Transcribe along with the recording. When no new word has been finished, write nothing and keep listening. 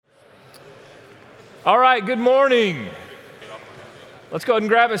All right, good morning. Let's go ahead and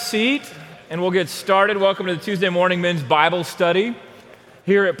grab a seat and we'll get started. Welcome to the Tuesday morning men's Bible study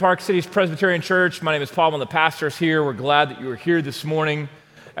here at Park Cities Presbyterian Church. My name is Paul, I'm the pastor's here. We're glad that you are here this morning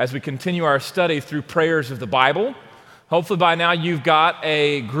as we continue our study through prayers of the Bible. Hopefully by now you've got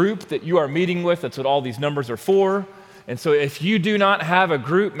a group that you are meeting with. That's what all these numbers are for. And so if you do not have a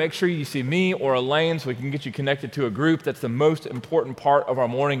group, make sure you see me or Elaine so we can get you connected to a group. That's the most important part of our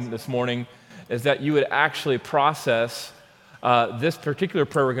morning this morning, is that you would actually process this particular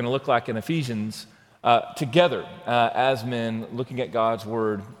prayer we're going to look like in Ephesians together as men looking at God's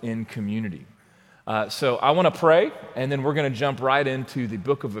Word in community. So I want to pray, and then we're going to jump right into the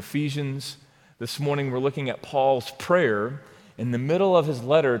book of Ephesians. This morning we're looking at Paul's prayer in the middle of his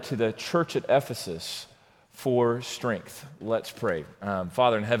letter to the church at Ephesus for strength. Let's pray.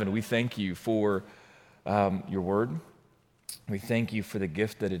 Father in heaven, we thank you for your Word. We thank you for the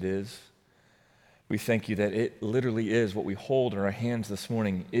gift that it is. We thank you that it literally is what we hold in our hands this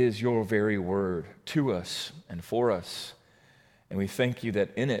morning is your very word to us and for us. And we thank you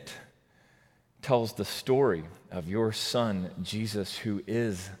that in it tells the story of your Son, Jesus, who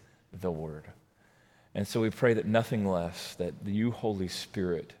is the Word. And so we pray that nothing less, that you, Holy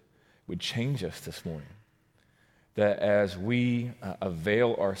Spirit, would change us this morning. That as we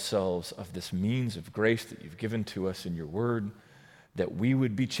avail ourselves of this means of grace that you've given to us in your word, that we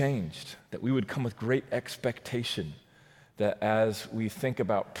would be changed, that we would come with great expectation, that as we think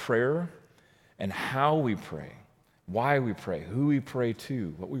about prayer and how we pray, why we pray, who we pray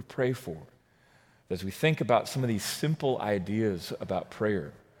to, what we pray for, as we think about some of these simple ideas about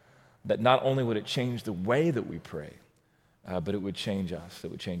prayer, that not only would it change the way that we pray, but it would change us, it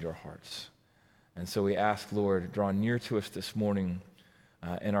would change our hearts. And so we ask, Lord, draw near to us this morning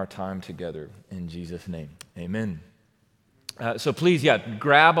in our time together. In Jesus' name, amen. So please,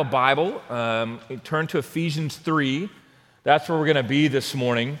 grab a Bible, turn to Ephesians 3. That's where we're going to be this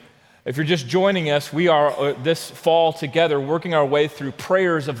morning. If you're just joining us, we are this fall together working our way through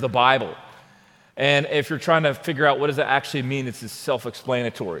prayers of the Bible. And if you're trying to figure out what does that actually mean, it's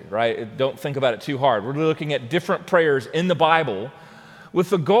self-explanatory, right? Don't think about it too hard. We're looking at different prayers in the Bible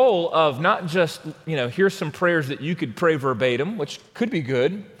with the goal of not just, here's some prayers that you could pray verbatim, which could be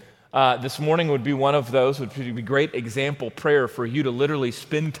good. This morning would be one of those, would be a great example prayer for you to literally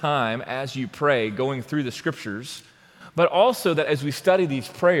spend time as you pray going through the scriptures, but also that as we study these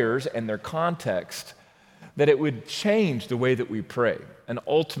prayers and their context, that it would change the way that we pray, and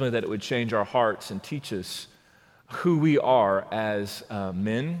ultimately that it would change our hearts and teach us who we are as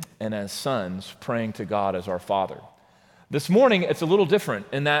men and as sons praying to God as our Father. This morning, it's a little different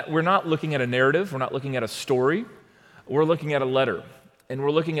in that we're not looking at a narrative, we're not looking at a story, we're looking at a letter. And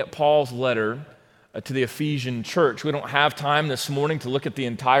we're looking at Paul's letter to the Ephesian church. We don't have time this morning to look at the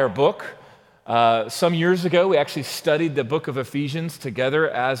entire book. Some years ago, we actually studied the book of Ephesians together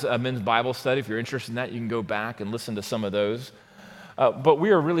as a men's Bible study. If you're interested in that, you can go back and listen to some of those. But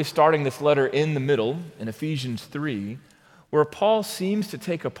we are really starting this letter in the middle, in Ephesians 3, where Paul seems to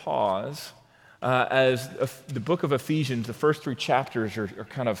take a pause as the book of Ephesians, the first three chapters are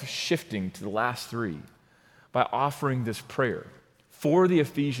kind of shifting to the last three by offering this prayer for the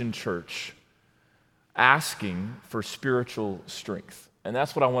Ephesian church, asking for spiritual strength. And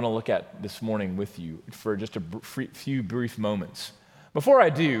that's what I want to look at this morning with you for just a few brief moments. Before I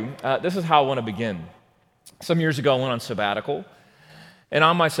do, this is how I want to begin. Some years ago, I went on sabbatical. And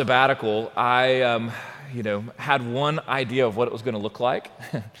on my sabbatical, I had one idea of what it was going to look like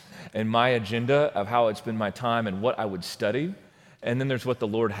and my agenda of how I'd spend my time and what I would study. And then there's what the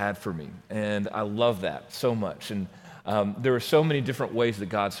Lord had for me. And I love that so much. And there were so many different ways that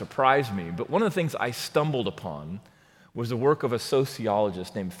God surprised me, but one of the things I stumbled upon was the work of a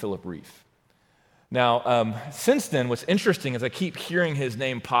sociologist named Philip Rieff. Now, since then, what's interesting is I keep hearing his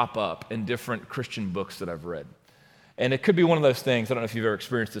name pop up in different Christian books that I've read. And it could be one of those things, I don't know if you've ever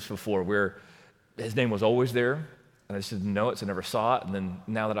experienced this before, where his name was always there, and I just didn't know it, so I never saw it, and then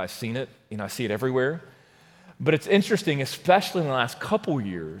now that I've seen it, I see it everywhere. But it's interesting, especially in the last couple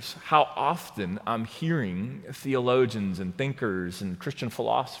years, how often I'm hearing theologians and thinkers and Christian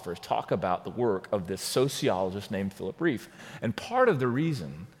philosophers talk about the work of this sociologist named Philip Rieff. And part of the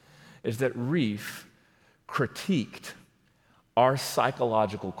reason is that Rieff critiqued our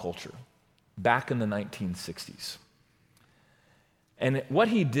psychological culture back in the 1960s. And what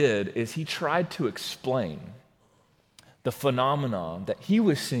he did is he tried to explain the phenomenon that he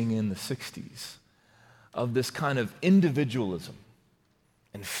was seeing in the 60s of this kind of individualism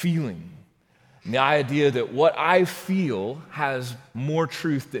and feeling, and the idea that what I feel has more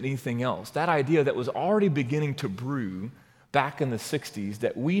truth than anything else. That idea that was already beginning to brew back in the 60s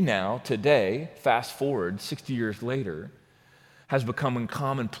that we now, today, fast forward 60 years later, has become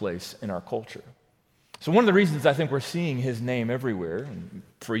commonplace in our culture. So one of the reasons I think we're seeing his name everywhere, and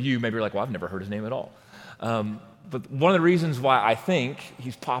for you, maybe you're like, well, I've never heard his name at all. But one of the reasons why I think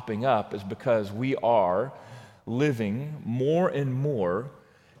he's popping up is because we are living more and more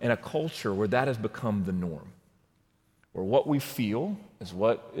in a culture where that has become the norm, where what we feel is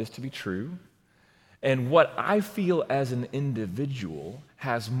what is to be true, and what I feel as an individual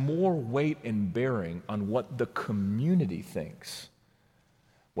has more weight and bearing on what the community thinks,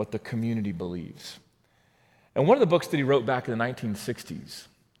 what the community believes. And one of the books that he wrote back in the 1960s,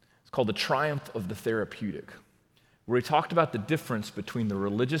 it's called The Triumph of the Therapeutic, where he talked about the difference between the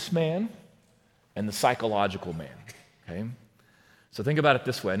religious man and the psychological man, okay? So think about it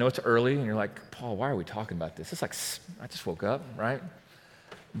this way. I know it's early, and you're like, Paul, why are we talking about this? It's like, I just woke up, right?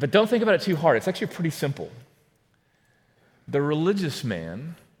 But don't think about it too hard. It's actually pretty simple. The religious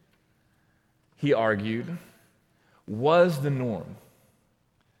man, he argued, was the norm.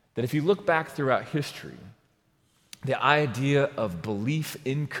 That if you look back throughout history, the idea of belief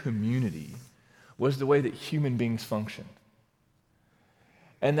in community was the way that human beings functioned.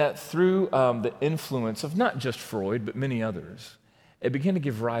 And that through the influence of not just Freud, but many others, it began to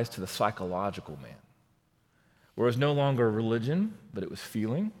give rise to the psychological man, where it was no longer religion, but it was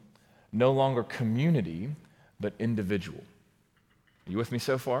feeling, no longer community, but individual. Are you with me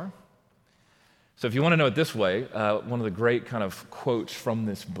so far? So if you want to know it this way, one of the great kind of quotes from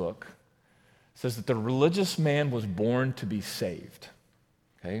this book says that the religious man was born to be saved,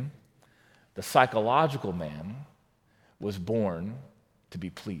 okay? The psychological man was born to be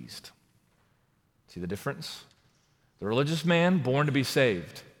pleased. See the difference? The religious man, born to be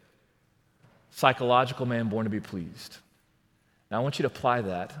saved. Psychological man, born to be pleased. Now I want you to apply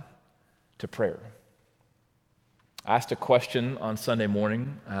that to prayer. I asked a question on Sunday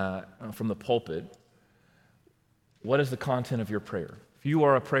morning from the pulpit. What is the content of your prayer? If you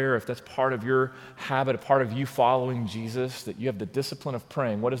are a prayer, if that's part of your habit, a part of you following Jesus, that you have the discipline of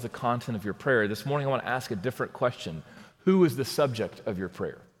praying, what is the content of your prayer? This morning I want to ask a different question. Who is the subject of your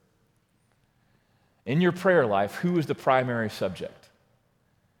prayer? In your prayer life, who is the primary subject?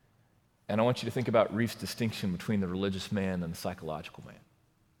 And I want you to think about Reef's distinction between the religious man and the psychological man.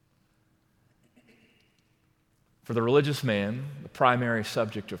 For the religious man, the primary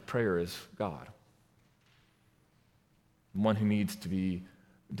subject of prayer is God. One who needs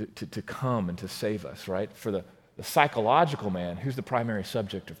to come and to save us, right? For the psychological man, who's the primary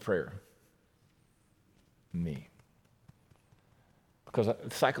subject of prayer? Me. Because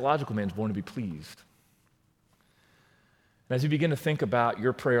the psychological man is born to be pleased. And as you begin to think about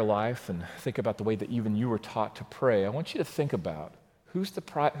your prayer life and think about the way that even you were taught to pray, I want you to think about who's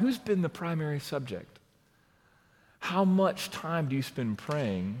been the primary subject? How much time do you spend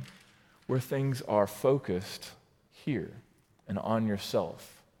praying where things are focused here and on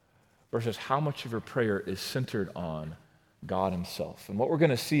yourself versus how much of your prayer is centered on God himself? And what we're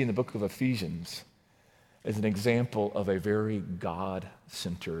going to see in the book of Ephesians is an example of a very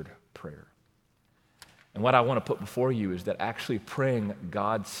God-centered prayer. And what I want to put before you is that actually praying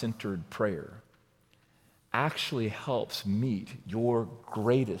God-centered prayer actually helps meet your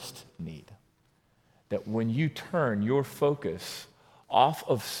greatest need. That when you turn your focus off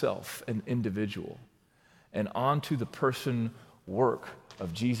of self and individual and onto the person, work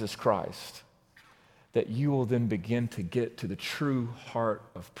of Jesus Christ, that you will then begin to get to the true heart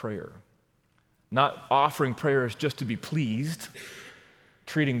of prayer. Not offering prayers just to be pleased,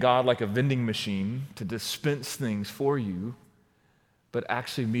 treating God like a vending machine to dispense things for you, but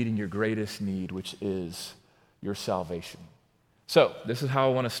actually meeting your greatest need, which is your salvation. So, this is how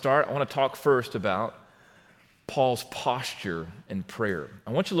I want to start. I want to talk first about Paul's posture in prayer.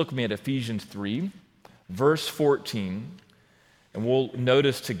 I want you to look with me at Ephesians 3, verse 14, and we'll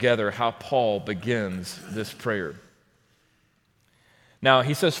notice together how Paul begins this prayer. Now,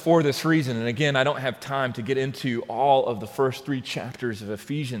 he says, for this reason, and again, I don't have time to get into all of the first 3 chapters of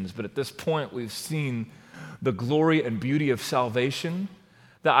Ephesians, but at this point, we've seen the glory and beauty of salvation,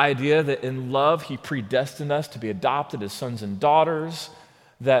 the idea that in love, he predestined us to be adopted as sons and daughters,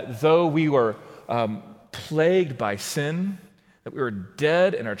 that though we were plagued by sin, that we were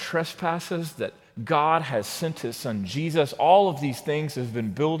dead in our trespasses, that God has sent his son Jesus. All of these things have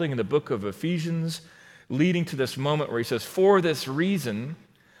been building in the book of Ephesians, leading to this moment where he says, for this reason,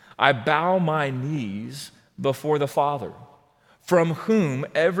 I bow my knees before the Father, from whom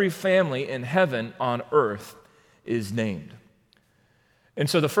every family in heaven on earth is named. And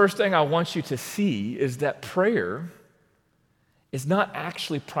so the first thing I want you to see is that prayer is not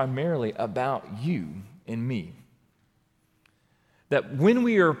actually primarily about you and me. that when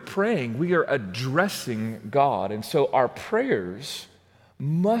we are praying, we are addressing God. And so our prayers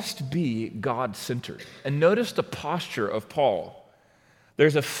must be God-centered. And notice the posture of Paul.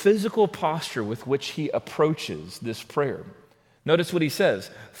 There's a physical posture with which he approaches this prayer. Notice what he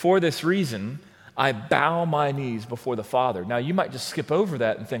says. For this reason, I bow my knees before the Father. Now, you might just skip over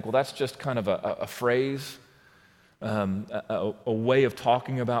that and think, well, that's just kind of a phrase, a way of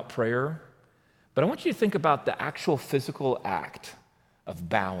talking about prayer. But I want you to think about the actual physical act of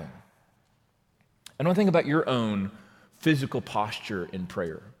bowing. I want to think about your own physical posture in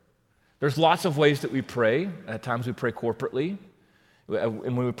prayer. There's lots of ways that we pray. At times we pray corporately. And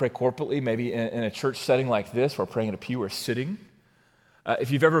when we pray corporately, maybe in a church setting like this, we're praying in a pew or sitting.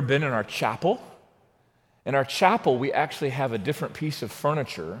 If you've ever been in our chapel, we actually have a different piece of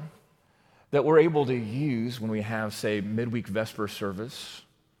furniture that we're able to use when we have, say, midweek Vesper service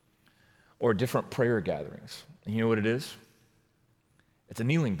or different prayer gatherings. And you know what it is? It's a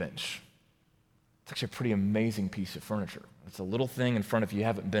kneeling bench. It's actually a pretty amazing piece of furniture. It's a little thing in front, if you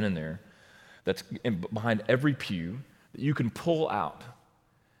haven't been in there, that's behind every pew that you can pull out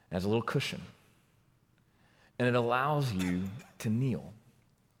as a little cushion. And it allows you to kneel.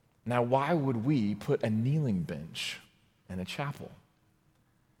 Now, why would we put a kneeling bench in a chapel?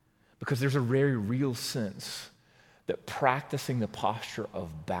 Because there's a very real sense that practicing the posture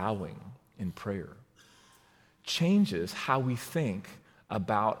of bowing in prayer changes how we think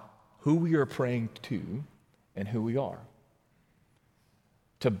about who we are praying to and who we are.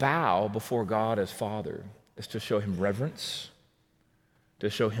 To bow before God as Father is to show him reverence, to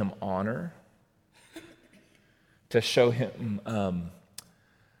show him honor, to show him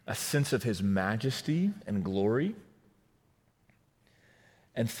a sense of his majesty and glory.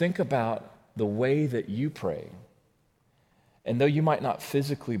 And think about the way that you pray. And though you might not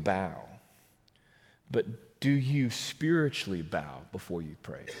physically bow, but do you spiritually bow before you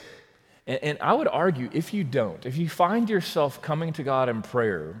pray? And I would argue, if you don't, if you find yourself coming to God in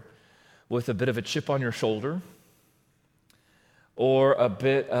prayer with a bit of a chip on your shoulder, or a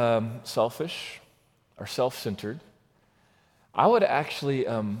bit selfish or self-centered, I would actually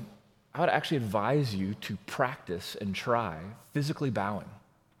advise you to practice and try physically bowing.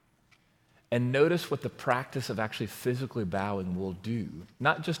 And notice what the practice of actually physically bowing will do,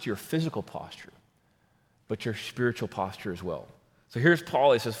 not just your physical posture, but your spiritual posture as well. So here's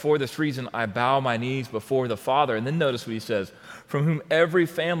Paul. He says, for this reason, I bow my knees before the Father. And then notice what he says, from whom every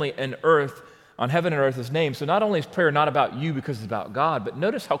family on heaven and earth is named. So not only is prayer not about you because it's about God, but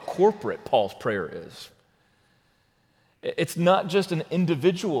notice how corporate Paul's prayer is. It's not just an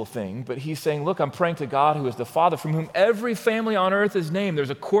individual thing, but he's saying, look, I'm praying to God who is the Father, from whom every family on earth is named. There's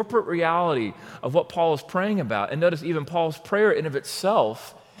a corporate reality of what Paul is praying about. And notice even Paul's prayer in of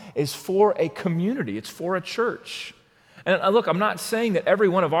itself is for a community. It's for a church. And look, I'm not saying that every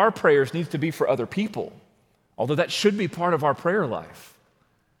one of our prayers needs to be for other people, although that should be part of our prayer life.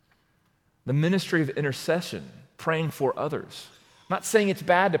 The ministry of intercession, praying for others. I'm not saying it's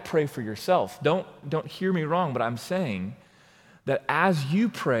bad to pray for yourself. Don't hear me wrong, but I'm saying that as you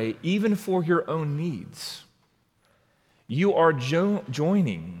pray, even for your own needs, you are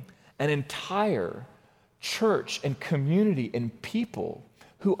joining an entire church and community and people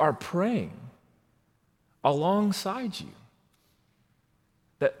who are praying alongside you.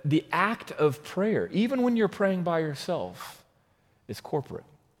 That the act of prayer, even when you're praying by yourself, is corporate.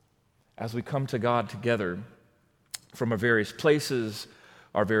 As we come to God together from our various places,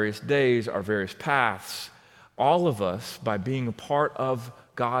 our various days, our various paths, all of us, by being a part of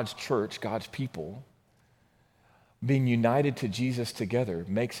God's church, God's people, being united to Jesus together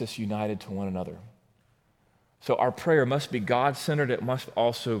makes us united to one another. So our prayer must be God-centered. It must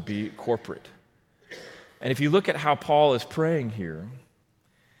also be corporate. And if you look at how Paul is praying here,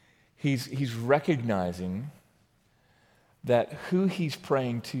 he's recognizing that who he's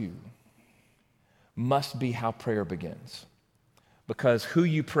praying to must be how prayer begins. Because who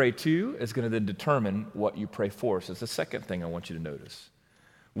you pray to is going to then determine what you pray for. So it's the second thing I want you to notice.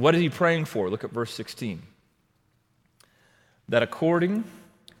 What is he praying for? Look at verse 16. That according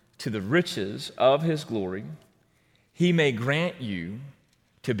to the riches of his glory, he may grant you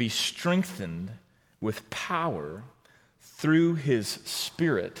to be strengthened with power through his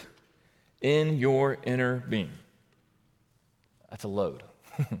Spirit in your inner being. That's a load.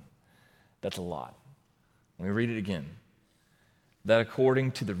 That's a lot. Let me read it again. That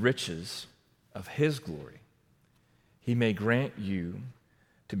according to the riches of his glory, he may grant you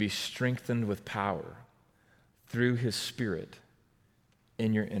to be strengthened with power through his Spirit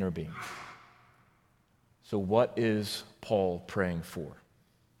in your inner being. So what is Paul praying for?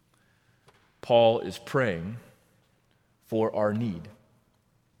 Paul is praying for our need.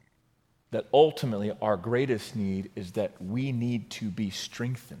 That ultimately our greatest need is that we need to be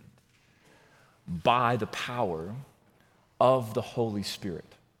strengthened by the power of the Holy Spirit.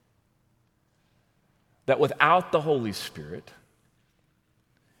 That without the Holy Spirit,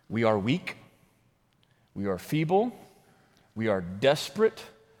 we are weak, we are feeble, we are desperate,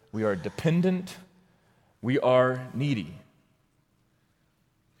 we are dependent, we are needy.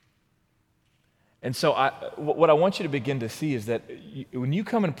 And so what I want you to begin to see is that when you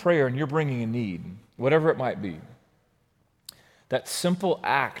come in prayer and you're bringing a need, whatever it might be, that simple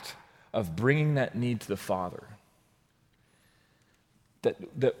act of bringing that need to the Father,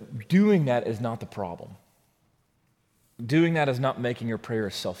 that doing that is not the problem. Doing that is not making your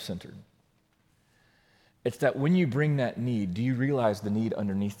prayer self-centered. It's that when you bring that need, do you realize the need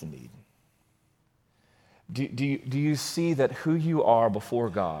underneath the need? Do you see that who you are before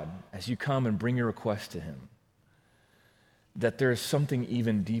God as you come and bring your request to Him, that there's something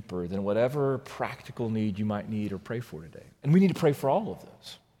even deeper than whatever practical need you might need or pray for today? And we need to pray for all of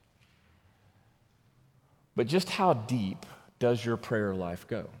those. But just how deep does your prayer life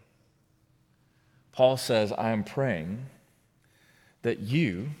go? Paul says, I am praying that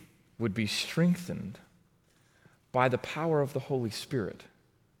you would be strengthened by the power of the Holy Spirit.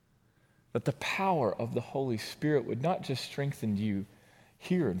 That the power of the Holy Spirit would not just strengthen you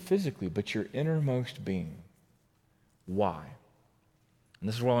here and physically, but your innermost being. Why? And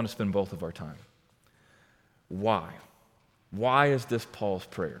this is where I want to spend both of our time. Why? Why is this Paul's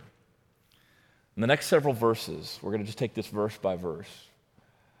prayer? In the next several verses, we're going to just take this verse by verse.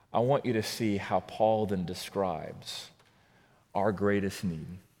 I want you to see how Paul then describes our greatest need.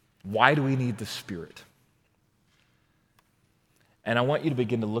 Why do we need the Spirit? And I want you to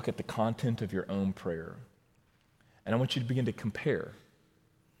begin to look at the content of your own prayer. And I want you to begin to compare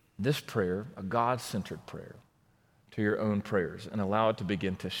this prayer, a God-centered prayer, to your own prayers and allow it to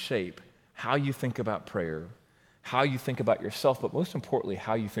begin to shape how you think about prayer, how you think about yourself, but most importantly,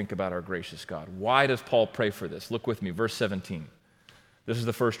 how you think about our gracious God. Why does Paul pray for this? Look with me, verse 17. This is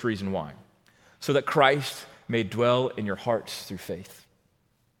the first reason why. So that Christ may dwell in your hearts through faith.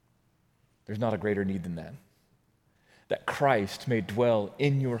 There's not a greater need than that. That Christ may dwell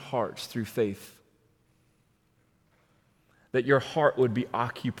in your hearts through faith. That your heart would be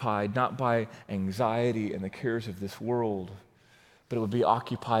occupied not by anxiety and the cares of this world, but it would be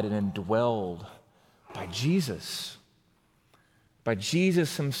occupied and indwelled by Jesus. By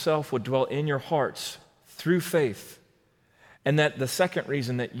Jesus Himself would dwell in your hearts through faith. And that the second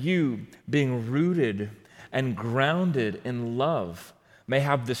reason, that you, being rooted and grounded in love, may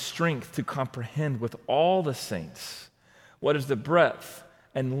have the strength to comprehend with all the saints what is the breadth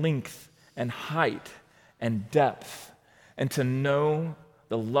and length and height and depth, and to know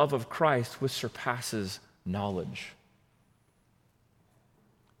the love of Christ which surpasses knowledge.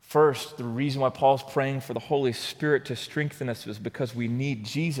 First, the reason why Paul's praying for the Holy Spirit to strengthen us is because we need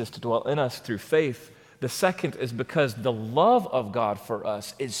Jesus to dwell in us through faith. The second is because the love of God for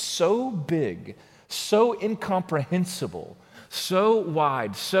us is so big, so incomprehensible, so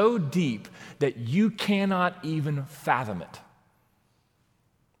wide, so deep, that you cannot even fathom it.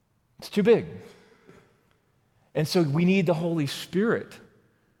 It's too big. And so we need the Holy Spirit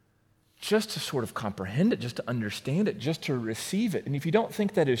just to sort of comprehend it, just to understand it, just to receive it. And if you don't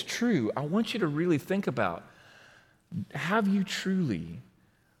think that is true, I want you to really think about, have you truly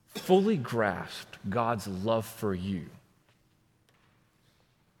fully grasped God's love for you?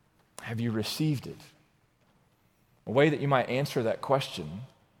 Have you received it? A way that you might answer that question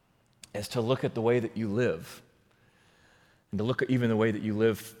is to look at the way that you live, and to look at even the way that you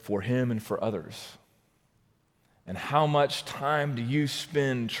live for Him and for others. And how much time do you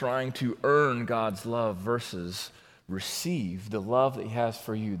spend trying to earn God's love versus receive the love that He has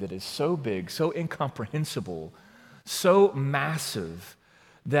for you, that is so big, so incomprehensible, so massive,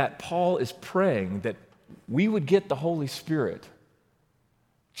 that Paul is praying that we would get the Holy Spirit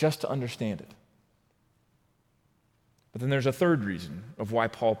just to understand it. But then there's a third reason of why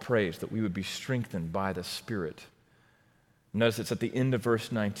Paul prays that we would be strengthened by the Spirit. Notice it's at the end of verse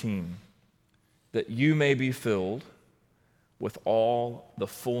 19, that you may be filled with all the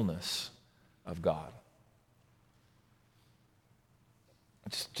fullness of God.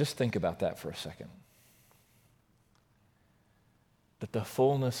 Just think about that for a second. That the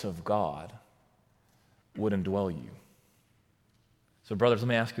fullness of God would indwell you. So brothers, let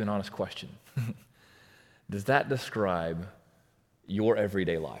me ask you an honest question. Does that describe your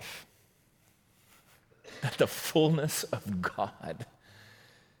everyday life? That the fullness of God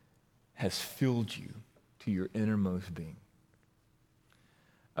has filled you to your innermost being.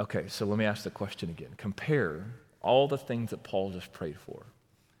 Okay, so let me ask the question again. Compare all the things that Paul just prayed for,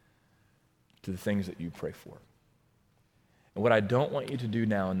 to the things that you pray for. And what I don't want you to do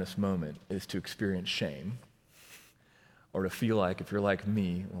now in this moment is to experience shame or to feel like, if you're like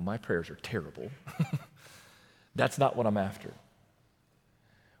me, well, my prayers are terrible. That's not what I'm after.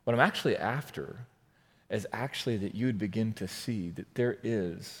 What I'm actually after is actually that you would begin to see that there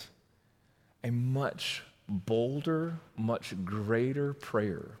is a much bolder, much greater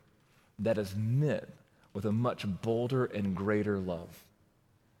prayer that is met with a much bolder and greater love.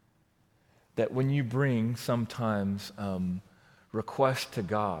 That when you bring sometimes requests to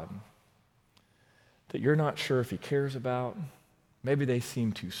God that you're not sure if he cares about, maybe they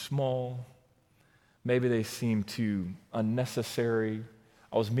seem too small, maybe they seem too unnecessary.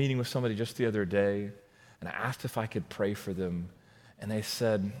 I was meeting with somebody just the other day, and I asked if I could pray for them, and they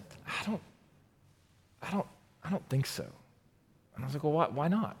said, I don't think so. And I was like, well, why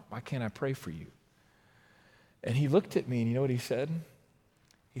not? Why can't I pray for you? And he looked at me, and you know what he said?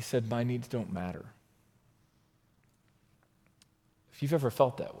 He said, my needs don't matter. If you've ever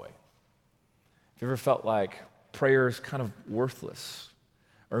felt that way, if you ever felt like prayer is kind of worthless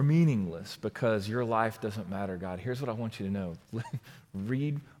or meaningless because your life doesn't matter, God, here's what I want you to know.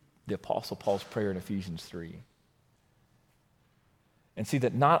 Read the Apostle Paul's prayer in Ephesians 3. And see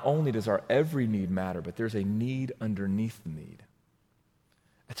that not only does our every need matter, but there's a need underneath the need.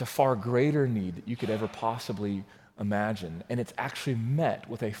 It's a far greater need that you could ever possibly imagine, and it's actually met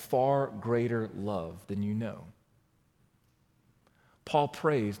with a far greater love than you know. Paul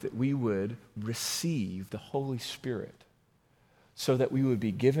prays that we would receive the Holy Spirit so that we would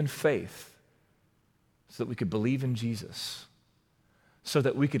be given faith, so that we could believe in Jesus, so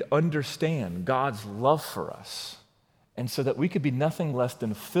that we could understand God's love for us, and so that we could be nothing less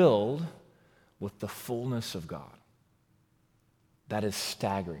than filled with the fullness of God. That is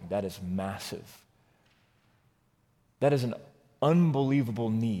staggering. That is massive. That is an unbelievable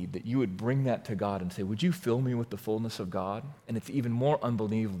need that you would bring that to God and say, would you fill me with the fullness of God? And it's even more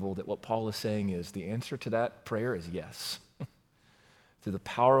unbelievable that what Paul is saying is the answer to that prayer is yes. Through the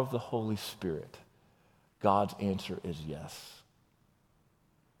power of the Holy Spirit, God's answer is yes.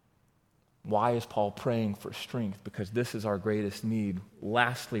 Why is Paul praying for strength? Because this is our greatest need.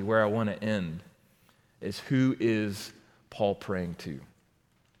 Lastly, where I want to end is who is Paul praying to?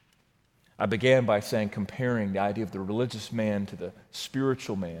 I began by saying, comparing the idea of the religious man to the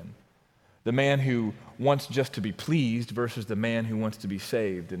spiritual man, the man who wants just to be pleased versus the man who wants to be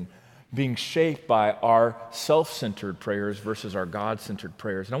saved, and being shaped by our self-centered prayers versus our God-centered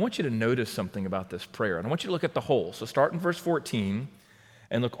prayers. And I want you to notice something about this prayer, and I want you to look at the whole. So start in verse 14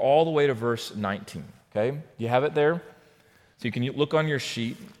 and look all the way to verse 19, okay? You have it there? So you can look on your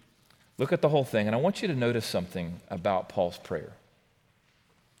sheet, look at the whole thing, and I want you to notice something about Paul's prayer.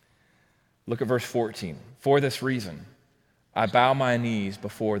 Look at verse 14. For this reason, I bow my knees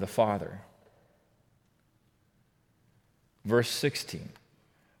before the Father. Verse 16,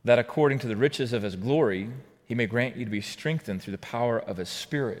 that according to the riches of his glory, he may grant you to be strengthened through the power of his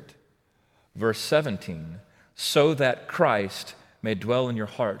Spirit. Verse 17, so that Christ may dwell in your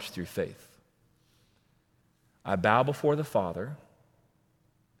hearts through faith. I bow before the Father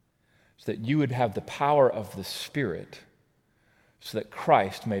so that you would have the power of the Spirit so that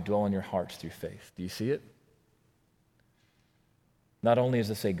Christ may dwell in your hearts through faith. Do you see it? Not only is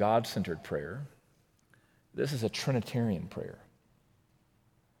this a God-centered prayer, this is a Trinitarian prayer.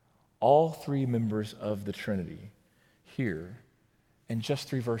 All three members of the Trinity here in just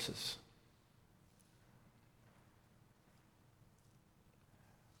 3 verses.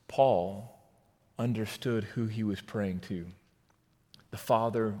 Paul understood who he was praying to: the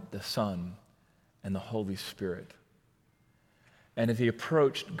Father, the Son, and the Holy Spirit. And as he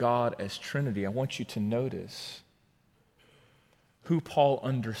approached God as Trinity, I want you to notice who Paul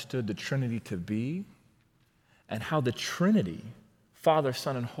understood the Trinity to be and how the Trinity, Father,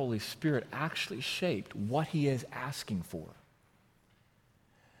 Son, and Holy Spirit, actually shaped what he is asking for.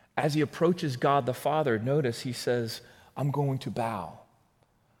 As he approaches God the Father, notice he says, I'm going to bow.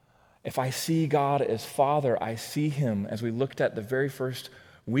 If I see God as Father, I see him, as we looked at the very first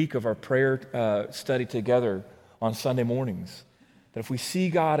week of our prayer study together on Sunday mornings, that if we see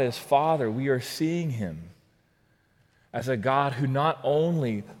God as Father, we are seeing him as a God who not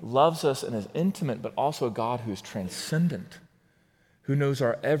only loves us and is intimate, but also a God who is transcendent, who knows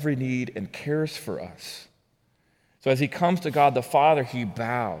our every need and cares for us. So as he comes to God the Father, he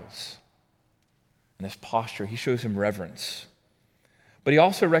bows. In his posture, he shows him reverence. But he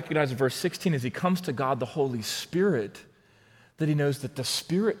also recognizes in verse 16, as he comes to God the Holy Spirit, that he knows that the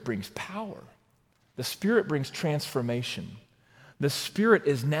Spirit brings power. The Spirit brings transformation. The Spirit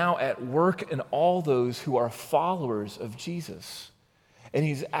is now at work in all those who are followers of Jesus. And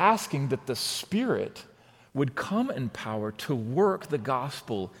he's asking that the Spirit would come in power to work the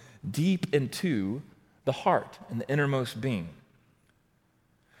gospel deep into the heart and the innermost being.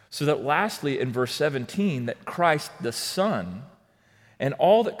 So that lastly, in verse 17, that Christ the Son and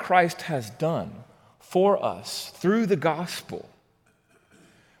all that Christ has done for us through the gospel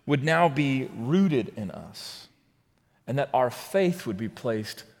would now be rooted in us, and that our faith would be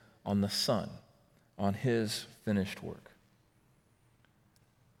placed on the Son, on his finished work.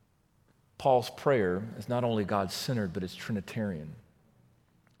 Paul's prayer is not only God-centered, but it's Trinitarian.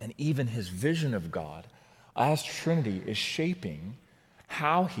 And even his vision of God as Trinity is shaping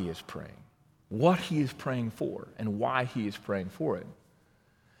how he is praying, what he is praying for, and why he is praying for it.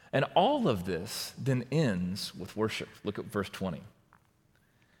 And all of this then ends with worship. Look at verse 20.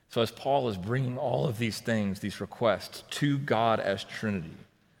 So as Paul is bringing all of these things, these requests, to God as Trinity,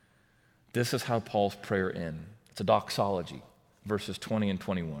 this is how Paul's prayer ends. It's a doxology, verses 20 and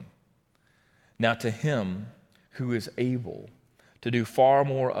 21. Now to him who is able to do far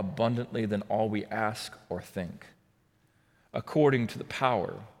more abundantly than all we ask or think, according to the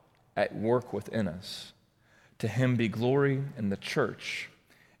power at work within us, to him be glory in the church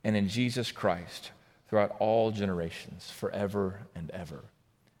and in Jesus Christ throughout all generations, forever and ever.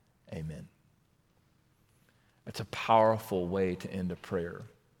 Amen. It's a powerful way to end a prayer,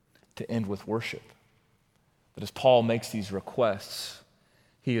 to end with worship. But as Paul makes these requests,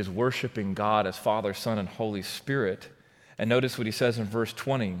 he is worshiping God as Father, Son, and Holy Spirit. And notice what he says in verse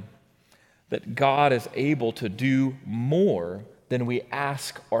 20, that God is able to do more than we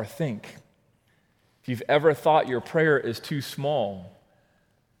ask or think. If you've ever thought your prayer is too small,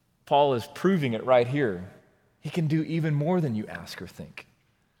 Paul is proving it right here. He can do even more than you ask or think,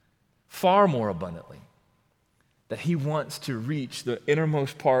 far more abundantly, that he wants to reach the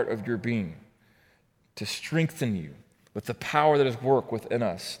innermost part of your being, to strengthen you with the power that is work within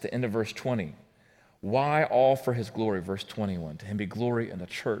us. The end of verse 20. Why? All for his glory. Verse 21. To him be glory in the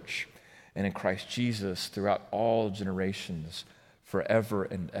church and in Christ Jesus throughout all generations, forever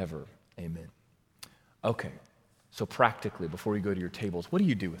and ever. Amen. Okay, so practically, before you go to your tables, what do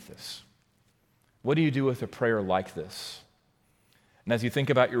you do with this? What do you do with a prayer like this? And as you think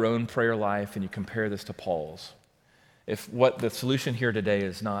about your own prayer life and you compare this to Paul's, if what the solution here today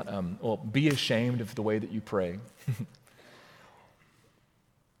is not, be ashamed of the way that you pray.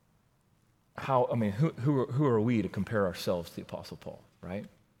 Who are we to compare ourselves to the Apostle Paul, right?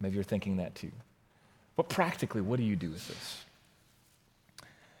 Maybe you're thinking that too. But practically, what do you do with this?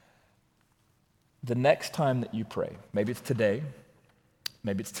 The next time that you pray, maybe it's today,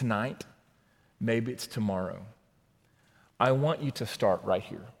 maybe it's tonight, maybe it's tomorrow, I want you to start right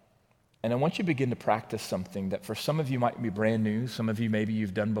here. And I want you to begin to practice something that for some of you might be brand new, some of you maybe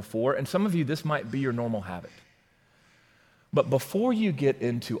you've done before, and some of you this might be your normal habit. But before you get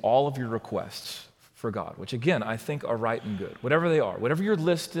into all of your requests for God, which again I think are right and good, whatever they are, whatever your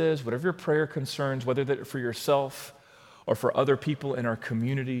list is, whatever your prayer concerns, whether they're for yourself or for other people in our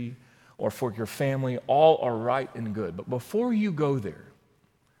community or for your family, all are right and good. But before you go there,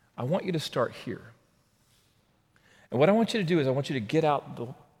 I want you to start here. And what I want you to do is I want you to get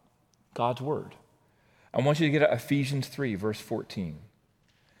out God's word. I want you to get out Ephesians 3, verse 14.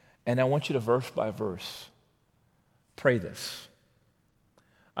 And I want you to verse by verse pray this.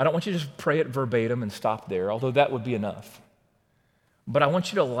 I don't want you to just pray it verbatim and stop there, although that would be enough. But I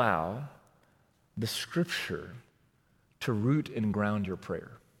want you to allow the scripture to root and ground your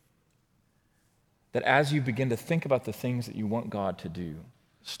prayer. That as you begin to think about the things that you want God to do,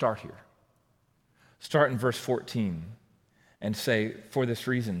 start here. Start in verse 14 and say, for this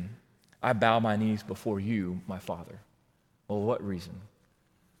reason, I bow my knees before you, my Father. Well, what reason?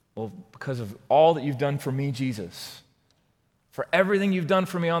 Well, because of all that you've done for me, Jesus. For everything you've done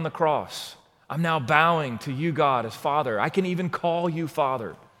for me on the cross. I'm now bowing to you, God, as Father. I can even call you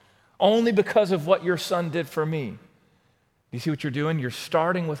Father. Only because of what your Son did for me. You see what you're doing? You're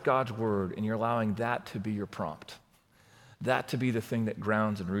starting with God's word and you're allowing that to be your prompt. That to be the thing that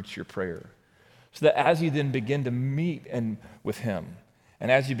grounds and roots your prayer. So that as you then begin to meet with him, and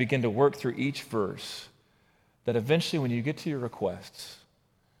as you begin to work through each verse, that eventually when you get to your requests,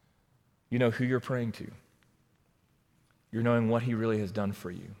 you know who you're praying to. You're knowing what he really has done for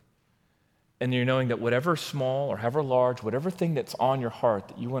you. And you're knowing that whatever small or however large, whatever thing that's on your heart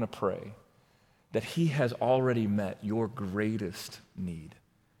that you want to pray, that he has already met your greatest need.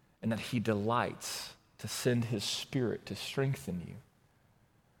 And that he delights to send his Spirit to strengthen you.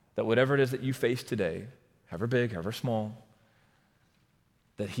 That whatever it is that you face today, however big, however small,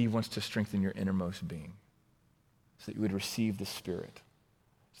 that he wants to strengthen your innermost being. so that you would receive the Spirit,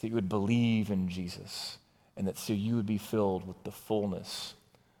 so that you would believe in Jesus, and that so you would be filled with the fullness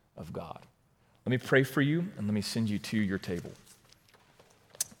of God. Let me pray for you, and let me send you to your table.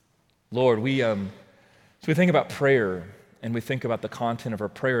 Lord, so we think about prayer, and we think about the content of our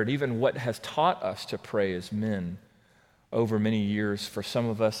prayer, and even what has taught us to pray as men over many years for some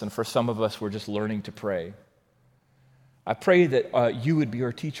of us, and for some of us, we're just learning to pray. I pray that you would be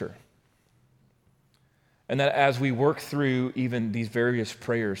our teacher, and that as we work through even these various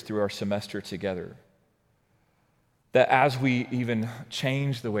prayers through our semester together, that as we even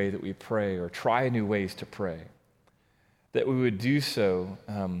change the way that we pray or try new ways to pray, that we would do so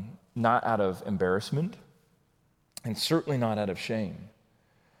not out of embarrassment and certainly not out of shame,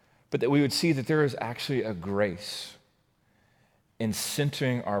 but that we would see that there is actually a grace in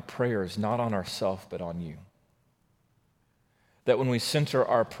centering our prayers not on ourselves but on you. That when we center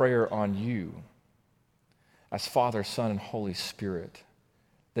our prayer on you as Father, Son, and Holy Spirit,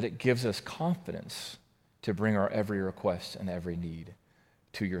 that it gives us confidence to bring our every request and every need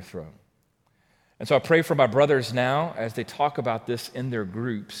to your throne. And so I pray for my brothers now as they talk about this in their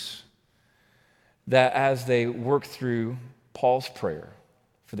groups, that as they work through Paul's prayer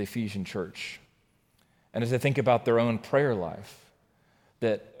for the Ephesian church, and as they think about their own prayer life,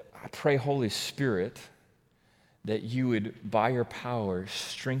 that I pray, Holy Spirit, that you would, by your power,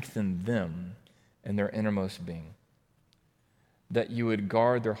 strengthen them in their innermost being. That you would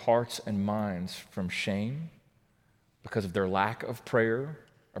guard their hearts and minds from shame because of their lack of prayer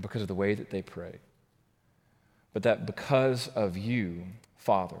or because of the way that they pray. But that because of you,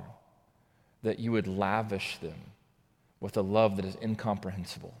 Father, that you would lavish them with a love that is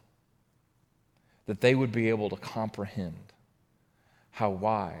incomprehensible. That they would be able to comprehend how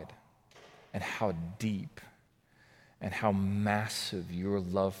wide and how deep and how massive your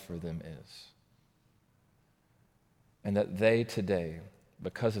love for them is. And that they today,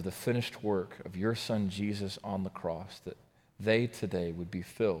 because of the finished work of your Son Jesus on the cross, that they today would be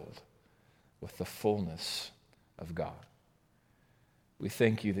filled with the fullness of God. We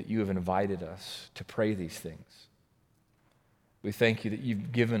thank you that you have invited us to pray these things. We thank you that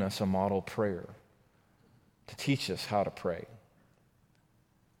you've given us a model prayer to teach us how to pray.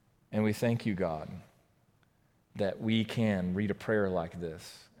 And we thank you, God, that we can read a prayer like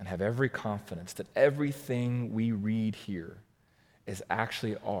this and have every confidence that everything we read here is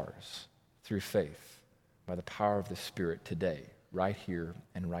actually ours through faith by the power of the Spirit today, right here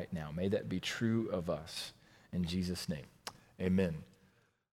and right now. May that be true of us. In Jesus' name, amen.